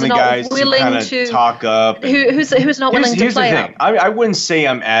because some he's of the not guys willing to talk up. Who's not willing to play up. I wouldn't say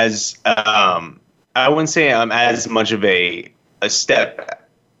I'm as much of a step.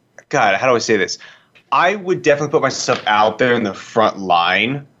 God, how do I say this? I would definitely put myself out there in the front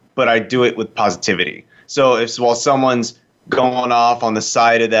line, but I do it with positivity. So while someone's going off on the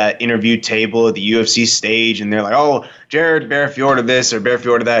side of that interview table at the UFC stage, and they're like, "Oh, Jared Bearfield this or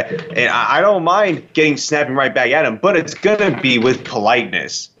Bearfield that," and I don't mind snapping right back at him, but it's gonna be with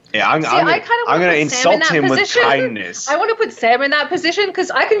politeness. Yeah, I'm gonna insult him with kindness. I want to put Sam in that position because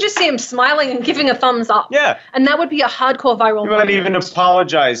I can just see him smiling and giving a thumbs up. Yeah, and that would be a hardcore viral. He might even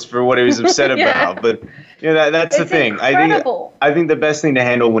apologize for what he was upset about, but. Yeah, that's the thing. Incredible. I think the best thing to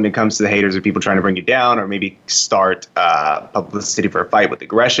handle when it comes to the haters or people trying to bring you down or maybe start publicity for a fight with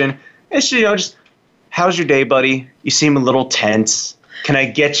aggression is just how's your day, buddy? You seem a little tense. Can I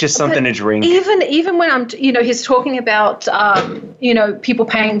get you something to drink? Even when I'm, he's talking about, people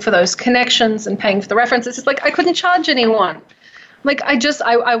paying for those connections and paying for the references. It's like I couldn't charge anyone. Like,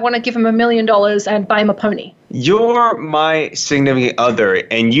 I want to give him $1 million and buy him a pony. You're my significant other,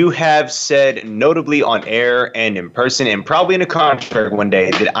 and you have said notably on air and in person and probably in a contract one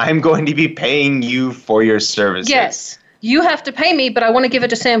day that I'm going to be paying you for your services. Yes. You have to pay me, but I want to give it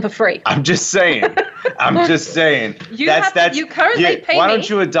to Sam for free. I'm just saying. You currently pay me. Why don't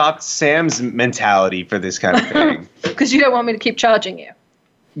you adopt Sam's mentality for this kind of thing? Because you don't want me to keep charging you.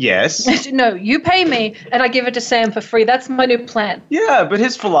 Yes. No, you pay me and I give it to Sam for free. That's my new plan. Yeah, but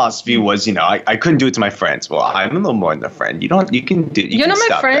his philosophy was, I couldn't do it to my friends. Well, I'm a little more than a friend. You're not my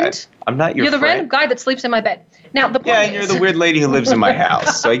friend. That. I'm not your friend. You're the random guy that sleeps in my bed. Now, the point is, and you're the weird lady who lives in my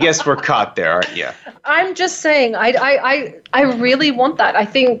house. So I guess we're caught there, aren't you? I'm just saying, I really want that. I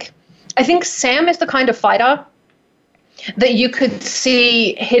think Sam is the kind of fighter that you could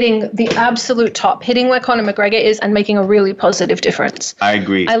see hitting the absolute top, hitting where Conor McGregor is and making a really positive difference. I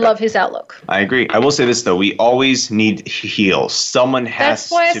agree. I love his outlook. I agree. I will say this, though. We always need heels. Someone has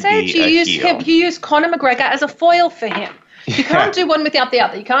to be a heel. That's why I said you use Conor McGregor as a foil for him. You can't do one without the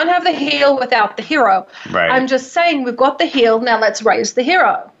other. You can't have the heel without the hero. Right. I'm just saying we've got the heel, now let's raise the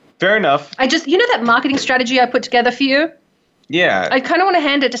hero. Fair enough. That marketing strategy I put together for you? Yeah. I kind of want to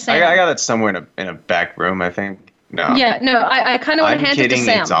hand it to Sam. I got it somewhere in a back room, I think. No. Yeah, no, I kind of want to hand it to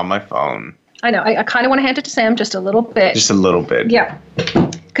Sam. It's on my phone. I know. I kind of want to hand it to Sam just a little bit. Just a little bit. Yeah.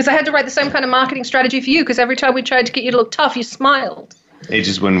 Because I had to write the same kind of marketing strategy for you because every time we tried to get you to look tough, you smiled. It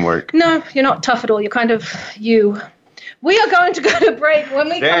just wouldn't work. No, you're not tough at all. You're kind of you. We are going to go to break. When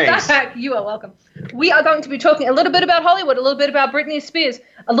we come back, you are welcome. We are going to be talking a little bit about Hollywood, a little bit about Britney Spears,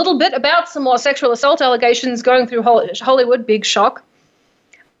 a little bit about some more sexual assault allegations going through Hollywood. Big shock.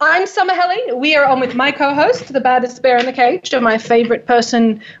 I'm Summer Helly. We are on with my co-host, the baddest bear in the cage, and my favorite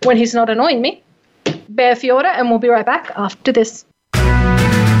person when he's not annoying me, Bear Fiorda, and we'll be right back after this.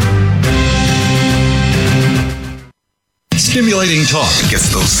 Stimulating talk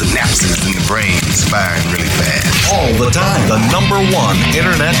Gets those synapses in the brain firing really fast. all the time. The #1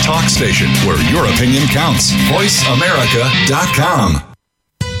 internet talk station where your opinion counts. VoiceAmerica.com.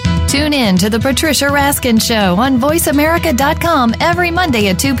 Tune in to the Patricia Raskin Show on VoiceAmerica.com every Monday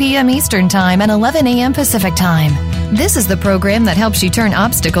at 2 p.m. Eastern Time and 11 a.m. Pacific Time. This is the program that helps you turn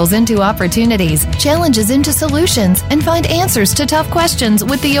obstacles into opportunities, challenges into solutions, and find answers to tough questions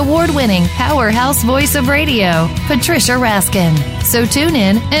with the award-winning powerhouse voice of radio, Patricia Raskin. So tune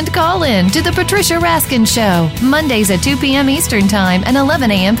in and call in to the Patricia Raskin Show, Mondays at 2 p.m. Eastern Time and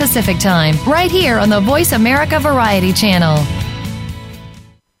 11 a.m. Pacific Time, right here on the Voice America Variety Channel.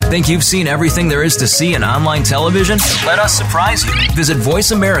 Think you've seen everything there is to see in online television? Let us surprise you. Visit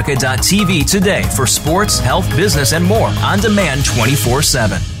voiceamerica.tv today for sports, health, business, and more on demand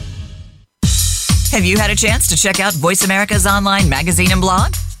 24/7. Have you had a chance to check out Voice America's online magazine and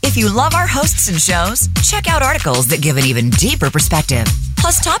blog? If you love our hosts and shows, check out articles that give an even deeper perspective.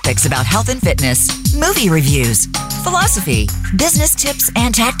 Plus topics about health and fitness, movie reviews, philosophy, business tips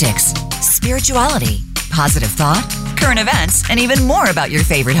and tactics, spirituality, positive thought, current events, and even more about your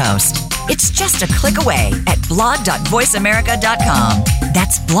favorite host. It's just a click away at blog.voiceamerica.com.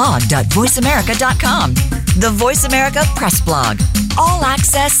 That's blog.voiceamerica.com. The Voice America Press Blog. All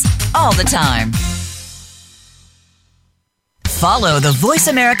access, all the time. Follow the Voice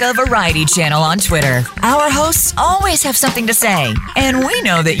America Variety Channel on Twitter. Our hosts always have something to say, and we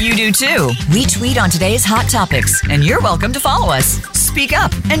know that you do too. We tweet on today's hot topics, and you're welcome to follow us. Speak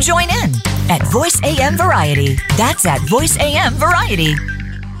up and join in at Voice AM Variety. That's at Voice AM Variety.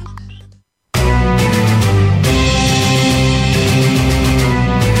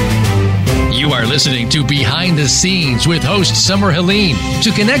 You are listening to Behind the Scenes with host Summer Helene.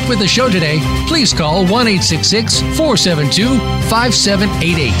 To connect with the show today, please call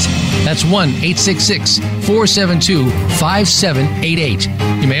 1-866-472-5788. That's 1-866-472-5788.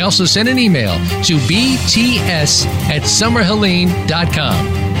 You may also send an email to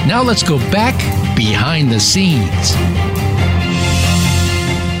bts@summerhelene.com. Now let's go back behind the scenes.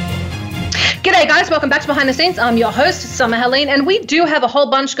 G'day guys, welcome back to Behind the Scenes. I'm your host, Summer Helene, and we do have a whole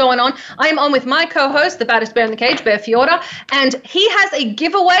bunch going on. I'm on with my co-host, the baddest bear in the cage, Bear Fiorda, and he has a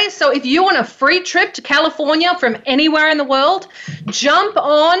giveaway. So if you want a free trip to California from anywhere in the world, jump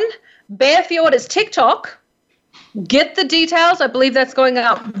on Bear Fiorda's TikTok. Get the details. I believe that's going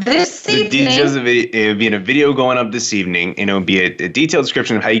up this evening. The details of it will be in a video going up this evening, and it will be a detailed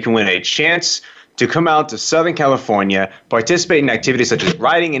description of how you can win a chance to come out to Southern California, participate in activities such as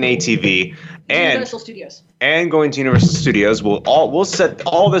riding an ATV and Universal Studios. And going to Universal Studios. We'll set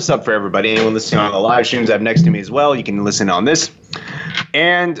all this up for everybody. Anyone listening on the live streams I have next to me as well, you can listen on this.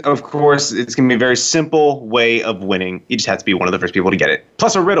 And of course, it's going to be a very simple way of winning. You just have to be one of the first people to get it.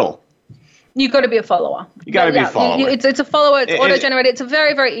 Plus a riddle. You've got to be a follower. You got to be a follower. It's a follower. It's auto-generated. It's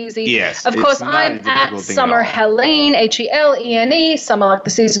very, very easy. Yes. Of course, I'm at Summer Helene, Helene, Summer like the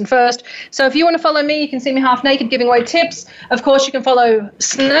season first. So if you want to follow me, you can see me half naked giving away tips. Of course, you can follow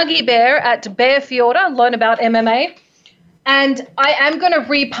Snuggy Bear at Bear Fiorda, learn about MMA. And I am going to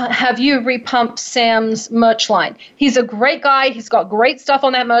have you repump Sam's merch line. He's a great guy. He's got great stuff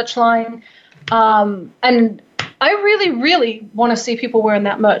on that merch line. And I really, really want to see people wearing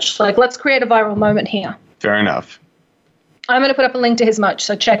that merch. Like, let's create a viral moment here. Fair enough. I'm going to put up a link to his merch,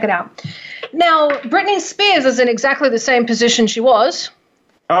 so check it out. Now, Britney Spears is in exactly the same position she was.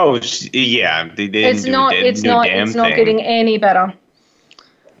 Oh, yeah. It's not getting any better.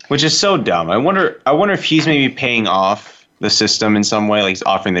 Which is so dumb. I wonder if he's maybe paying off the system in some way, like he's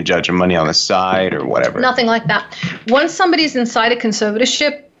offering the judge money on the side or whatever. Nothing like that. Once somebody's inside a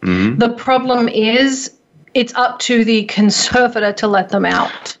conservatorship, the problem is it's up to the conservator to let them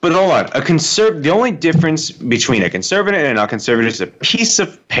out. But hold on. The only difference between a conservator and a non-conservator is a piece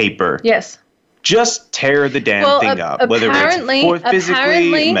of paper. Yes. Just tear the damn thing up, whether it's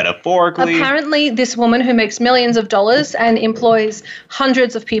physically, metaphorically. Apparently, this woman who makes millions of dollars and employs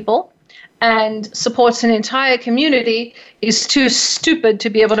hundreds of people and supports an entire community is too stupid to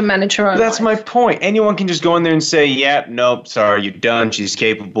be able to manage her own That's life. my point. Anyone can just go in there and say, yep, nope, sorry, you're done. She's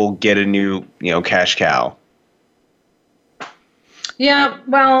capable. Get a new, cash cow. Yeah,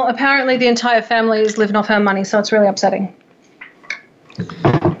 well, apparently the entire family is living off her money, so it's really upsetting.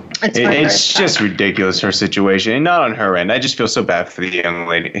 It's just ridiculous, her situation, and not on her end. I just feel so bad for the young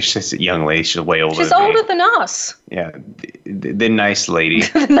lady. It's just a young lady. She's way older She's than older me. than us. Yeah, the nice lady.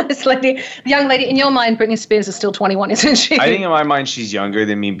 The nice lady. The young lady. In your mind, Britney Spears is still 21, isn't she? I think in my mind she's younger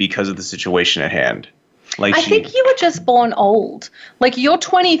than me because of the situation at hand. I think you were just born old. Like, you're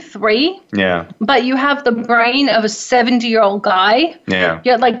 23. Yeah. But you have the brain of a 70-year-old guy. Yeah.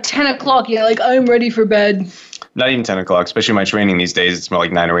 You're at like 10 o'clock. You're like, I'm ready for bed. Not even 10 o'clock, especially my training these days. It's more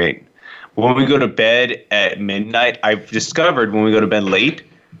like 9 or 8. When we go to bed at midnight, I've discovered when we go to bed late,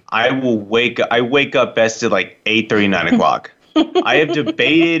 I wake up best at like 8:30, 9 o'clock. I have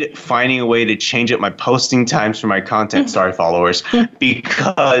debated finding a way to change up my posting times for my content, sorry followers,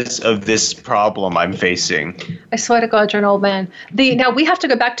 because of this problem I'm facing. I swear to God, you're an old man. Now we have to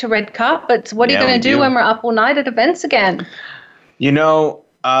go back to red carpets. What are you going to do when we're up all night at events again? You know,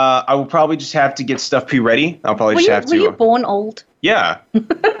 I will probably just have to get stuff pre-ready. I'll probably have to. Were you born old? Yeah.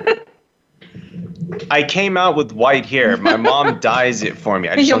 I came out with white hair. My mom dyes it for me.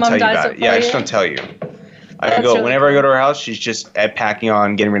 I just don't tell you about it. Yeah, I just don't tell you. Whenever I go to her house, she's just packing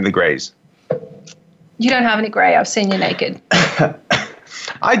on getting rid of the grays. You don't have any gray. I've seen you naked.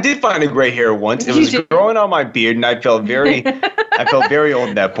 I did find a gray hair once. It was growing on my beard, and I felt very old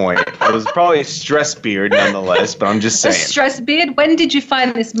at that point. It was probably a stress beard, nonetheless. But I'm just saying. A stress beard? When did you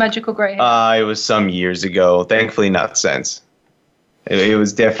find this magical gray hair? It was some years ago. Thankfully, not since. It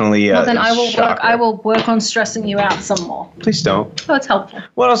was definitely. Well, then I will work on stressing you out some more. Please don't. Oh, it's helpful.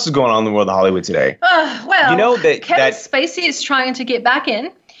 What else is going on in the world of Hollywood today? Well, you know Kevin Spacey is trying to get back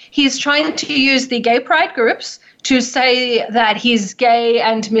in. He's trying to use the gay pride groups to say that he's gay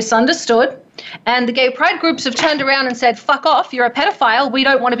and misunderstood. And the gay pride groups have turned around and said, fuck off, you're a pedophile. We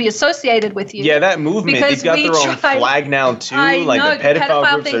don't want to be associated with you. Yeah, that movement, they've got their own flag now, too. The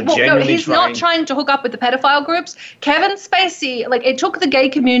pedophile groups are genuinely he's not trying to hook up with the pedophile groups. Kevin Spacey, it took the gay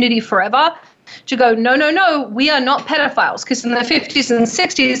community forever to go, no, we are not pedophiles. Because in the 50s and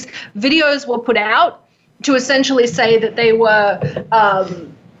 60s, videos were put out to essentially say that they were...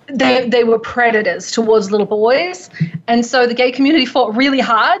 They were predators towards little boys. And so the gay community fought really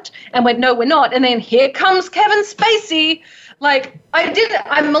hard and went, no, we're not. And then here comes Kevin Spacey.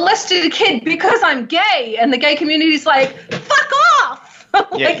 I molested a kid because I'm gay. And the gay community's like, fuck off.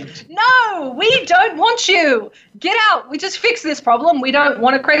 No, we don't want you. Get out. We just fixed this problem. We don't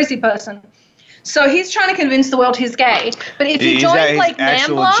want a crazy person. So he's trying to convince the world he's gay. But if you join his NAMBLA...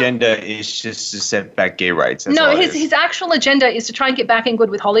 actual agenda is just to set back gay rights. That's his actual agenda is to try and get back in good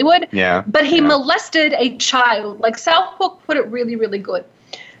with Hollywood. Yeah. But he molested a child. South Park put it really, really good.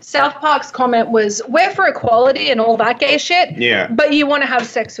 South Park's comment was, we're for equality and all that gay shit. Yeah. But you want to have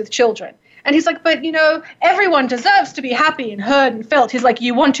sex with children. And he's like, but, everyone deserves to be happy and heard and felt. He's like,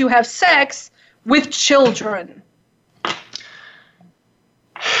 you want to have sex with children.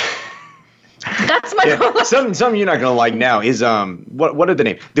 That's my something you're not gonna like now is what are the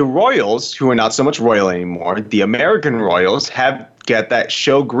names? The Royals, who are not so much royal anymore, the American Royals have got that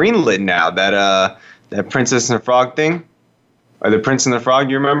show greenlit now. That Princess and the Frog thing, or the Prince and the Frog.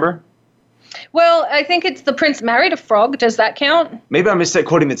 You remember? Well, I think it's the Prince married a frog. Does that count? Maybe I'm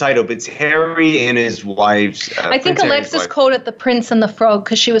misquoting the title, but it's Harry and his wife's. I think Alexis called it the Prince and the Frog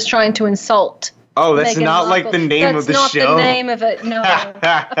because she was trying to insult. Oh, that's Meghan not Markle. The name of the show? That's not the name of it, no.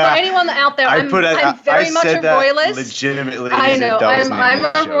 For anyone out there, I'm very much a royalist. Legitimately, I know, I'm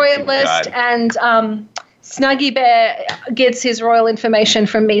a royalist, and Snuggy Bear gets his royal information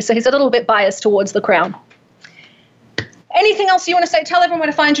from me, so he's a little bit biased towards the crown. Anything else you want to say? Tell everyone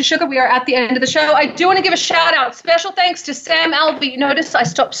where to find you, Sugar. We are at the end of the show. I do want to give a shout out. Special thanks to Sam Alvey. You notice I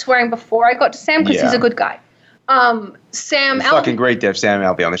stopped swearing before I got to Sam because he's a good guy. Sam Alvey. Fucking great to have Sam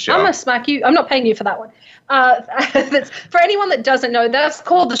Alvey on the show. I'm going to smack you. I'm not paying you for that one. For anyone that doesn't know, that's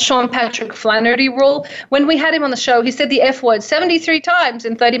called the Sean Patrick Flannery rule. When we had him on the show, he said the F word 73 times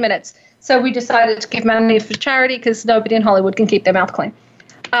in 30 minutes. So we decided to give money for charity because nobody in Hollywood can keep their mouth clean.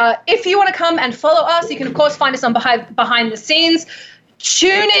 If you want to come and follow us, you can, of course, find us on Behind the Scenes.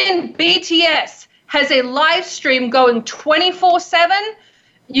 Tune in. BTS has a live stream going 24/7.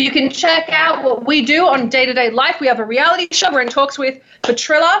 You can check out what we do on day-to-day life. We have a reality show. We're in talks with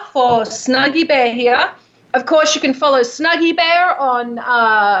Patrilla for Snuggy Bear here. Of course, you can follow Snuggy Bear on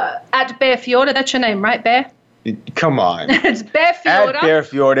at Bear Fiorda. That's your name, right, Bear? Come on. It's Bear Fiorda. At Bear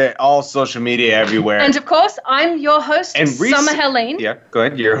Fiorda, all social media everywhere. And, of course, I'm your host, Summer Helene. Yeah, go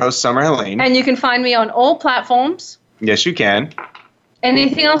ahead. Your host, Summer Helene. And you can find me on all platforms. Yes, you can.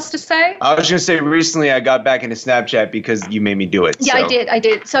 Anything else to say? I was going to say recently I got back into Snapchat because you made me do it. Yeah, so. I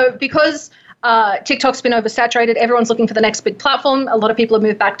did. So because TikTok's been oversaturated, everyone's looking for the next big platform. A lot of people have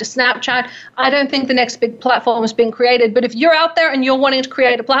moved back to Snapchat. I don't think the next big platform has been created. But if you're out there and you're wanting to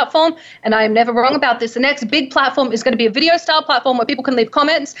create a platform, and I am never wrong about this, the next big platform is going to be a video-style platform where people can leave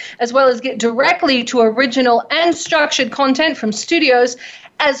comments as well as get directly to original and structured content from studios,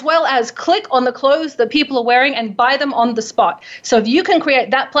 as well as click on the clothes that people are wearing and buy them on the spot. So if you can create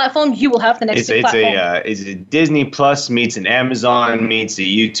that platform, you will have the next big platform. It's a Disney Plus meets an Amazon meets a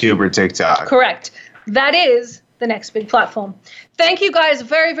YouTube or TikTok. Correct. That is the next big platform. Thank you guys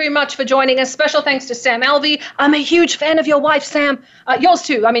very, very much for joining us. Special thanks to Sam Alvey. I'm a huge fan of your wife, Sam. Yours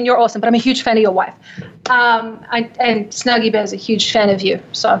too. I mean, you're awesome, but I'm a huge fan of your wife. And Snuggie Bear's a huge fan of you.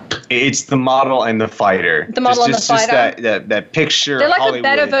 So it's the model and the fighter. The model and the fighter. Just that picture. They're like Hollywood. a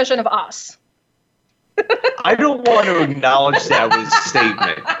better version of us. I don't want to acknowledge that was a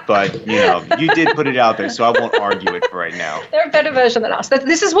statement, but you did put it out there, so I won't argue it for right now. They're a better version than us.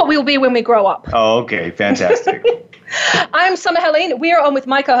 This is what we'll be when we grow up. Oh, okay, fantastic. I'm Summer Helene. We are on with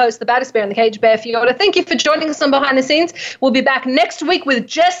my co-host, the baddest bear in the cage, Bear Fiorda. Thank you for joining us on Behind the Scenes. We'll be back next week with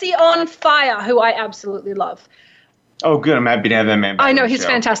Jesse on Fire, who I absolutely love. Oh, good. I'm happy to have that man back. I know, he's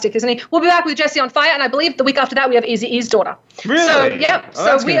fantastic, isn't he? We'll be back with Jesse on Fire, and I believe the week after that we have Eazy-E's daughter. Really? So, yeah.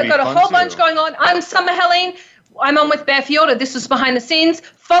 Oh, so we have got a whole bunch going on. I'm Summer Helene. I'm on with Bear Fiorda. This is Behind the Scenes.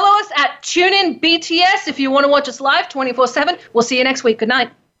 Follow us at TuneIn BTS if you want to watch us live 24/7. We'll see you next week. Good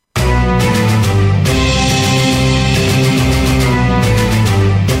night.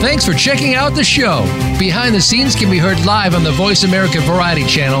 Thanks for checking out the show. Behind the Scenes can be heard live on the Voice America Variety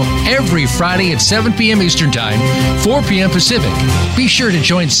Channel every Friday at 7 p.m. Eastern Time, 4 p.m. Pacific. Be sure to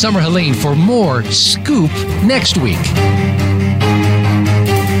join Summer Helene for more Scoop next week.